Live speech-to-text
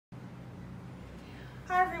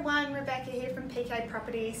Hi everyone, Rebecca here from PK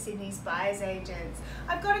Properties, Sydney's buyers agents.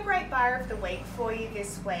 I've got a great buyer of the week for you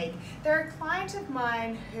this week. They're a client of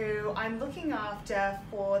mine who I'm looking after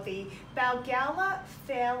for the Balgowlah,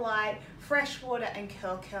 Fairlight, Freshwater and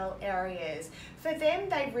Curl areas. For them,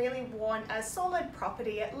 they really want a solid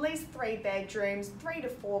property, at least 3 bedrooms, 3 to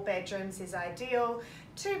 4 bedrooms is ideal,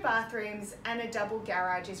 2 bathrooms and a double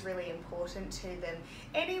garage is really important to them.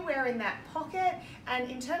 Anywhere in that pocket,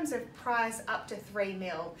 and in terms of price, up to 3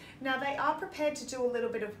 mil. Now they are prepared to do a little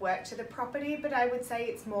bit of work to the property, but I would say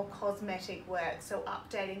it's more cosmetic work, so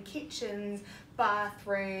updating kitchens,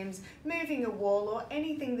 bathrooms, moving a wall or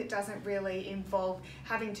anything that doesn't really involve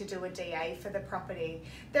having to do a DA for the property.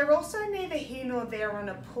 They're also neither here nor there on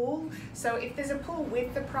a pool, so if there's a pool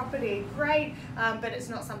with the property, great, but it's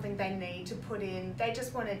not something they need to put in. They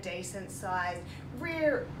just want a decent size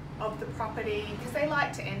rear of the property because they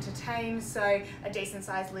like to entertain, so a decent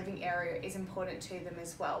sized living area is important to them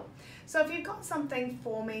as well. So if you've got something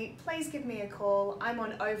for me, please give me a call. I'm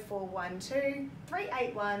on 0412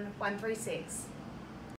 381 136.